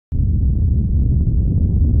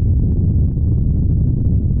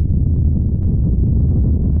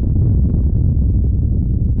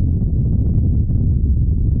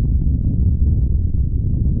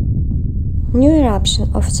New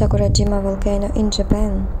eruption of Sakurajima volcano in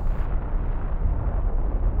Japan.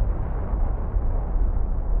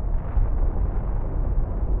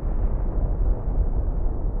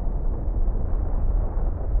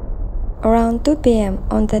 Around 2 p.m.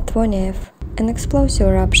 on the 20th, an explosive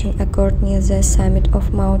eruption occurred near the summit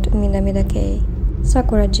of Mount Minamidake,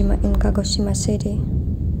 Sakurajima in Kagoshima City,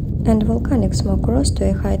 and volcanic smoke rose to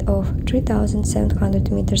a height of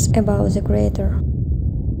 3,700 meters above the crater.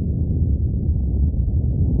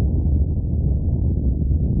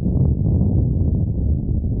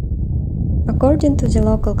 According to the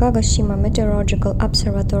local Kagoshima Meteorological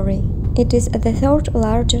Observatory, it is the third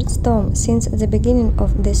largest storm since the beginning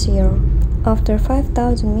of this year, after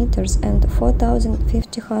 5,000 meters and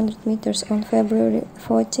 4,500 meters on February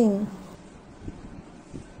 14.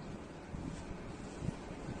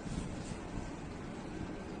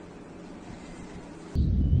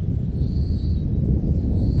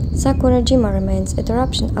 Sakurajima remains at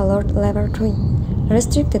eruption alert level 3,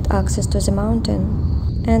 restricted access to the mountain,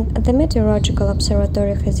 and the Meteorological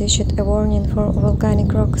Observatory has issued a warning for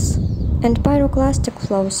volcanic rocks and pyroclastic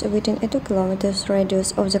flows within a 2 km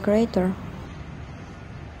radius of the crater.